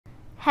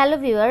Hello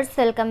viewers,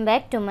 welcome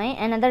back to my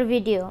another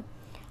video.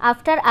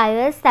 After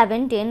iOS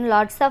 17,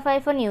 lots of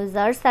iPhone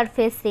users are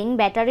facing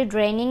battery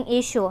draining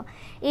issue.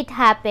 It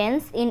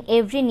happens in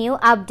every new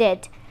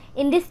update.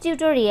 In this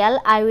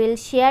tutorial, I will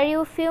share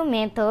you few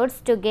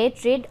methods to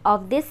get rid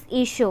of this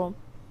issue.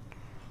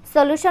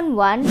 Solution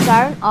 1.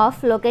 Turn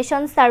off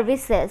location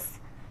services.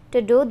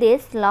 To do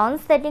this,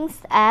 launch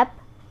Settings app.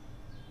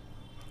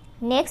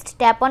 Next,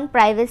 tap on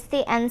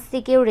Privacy and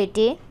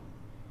Security.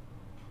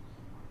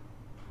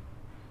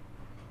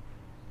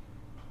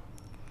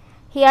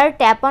 Here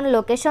tap on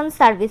Location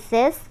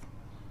Services.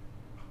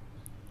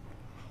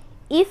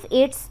 If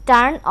it's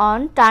turned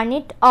on, turn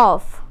it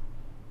off.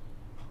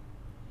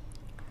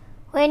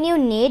 When you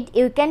need,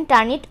 you can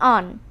turn it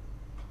on.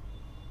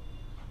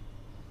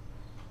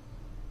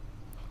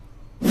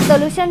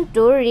 Solution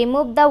 2.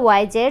 Remove the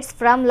widgets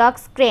from lock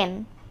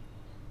screen.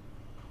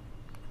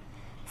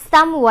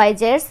 Some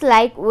widgets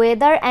like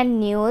weather and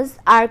news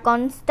are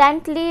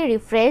constantly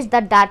refresh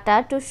the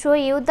data to show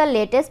you the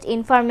latest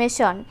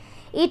information.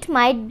 It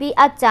might be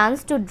a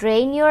chance to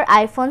drain your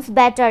iPhone's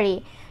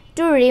battery.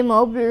 To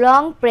remove,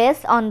 long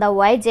press on the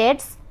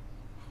widgets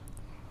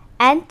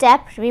and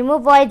tap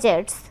Remove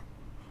Widgets.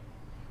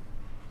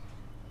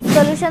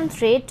 Solution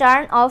 3.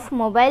 Turn off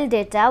mobile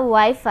data,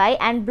 Wi-Fi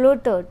and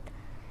Bluetooth.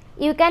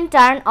 You can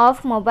turn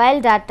off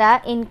mobile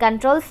data in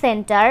Control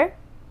Center,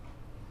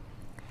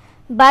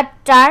 but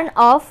turn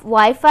off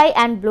Wi-Fi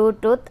and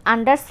Bluetooth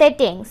under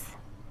Settings.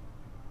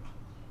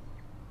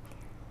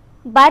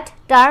 But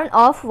turn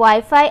off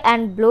Wi-Fi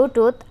and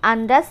Bluetooth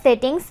under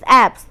Settings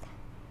apps.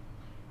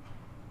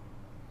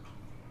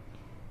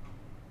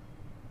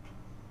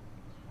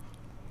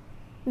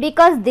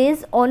 Because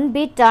these won't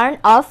be turned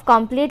off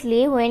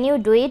completely when you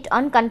do it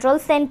on Control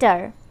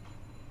Center.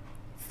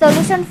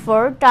 Solution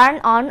 4.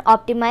 Turn on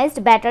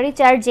optimized battery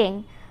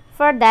charging.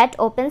 For that,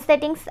 open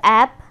Settings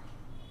app.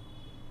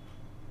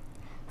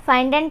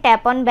 Find and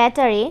tap on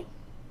Battery.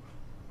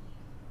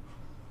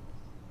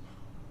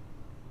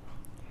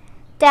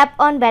 Tap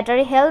on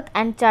Battery Health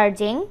and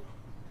Charging.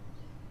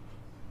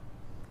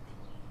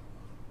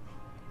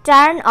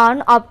 Turn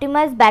on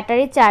Optimize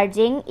Battery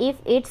Charging if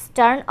it's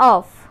turned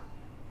off.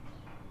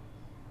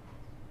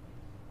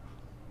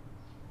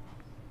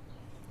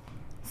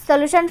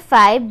 Solution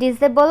 5.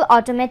 Disable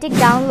automatic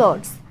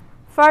downloads.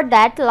 For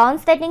that,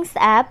 launch Settings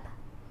app.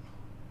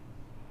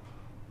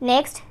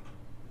 Next,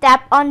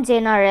 tap on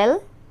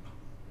General.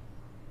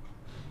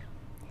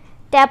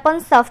 Tap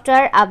on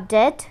Software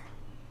Update.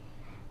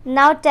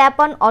 Now tap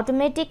on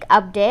Automatic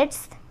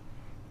Updates.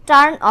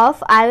 Turn off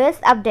iOS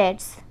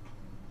updates.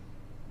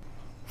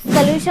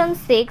 Solution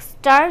 6.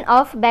 Turn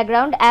off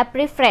background app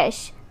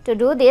refresh. To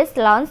do this,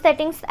 launch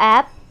Settings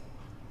app.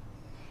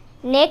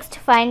 Next,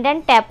 find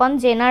and tap on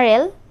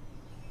General.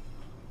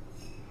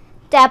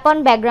 Tap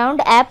on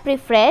Background app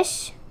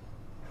refresh.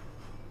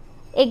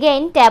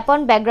 Again tap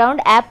on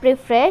Background app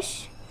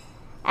refresh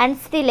and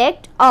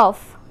select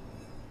Off.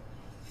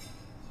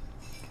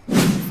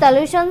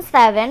 Solution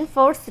 7.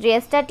 Force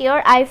restart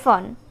your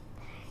iPhone.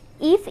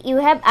 If you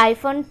have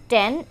iPhone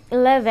 10,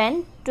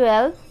 11,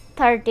 12,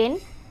 13,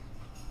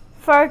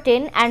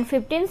 14 and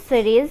 15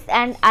 series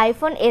and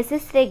iPhone SE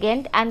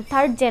 2nd and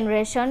 3rd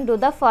generation, do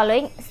the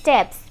following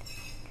steps.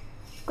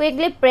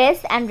 Quickly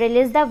press and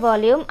release the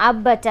volume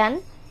up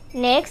button.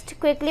 Next,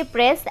 quickly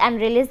press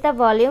and release the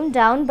volume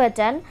down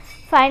button.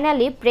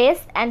 Finally,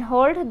 press and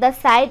hold the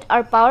side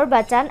or power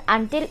button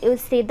until you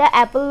see the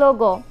Apple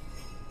logo.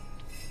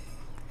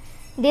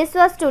 This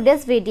was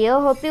today's video.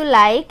 Hope you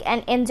like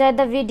and enjoy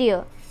the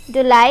video.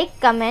 Do like,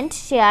 comment,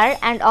 share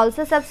and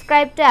also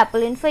subscribe to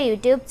Apple Info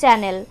YouTube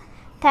channel.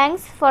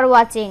 Thanks for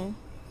watching.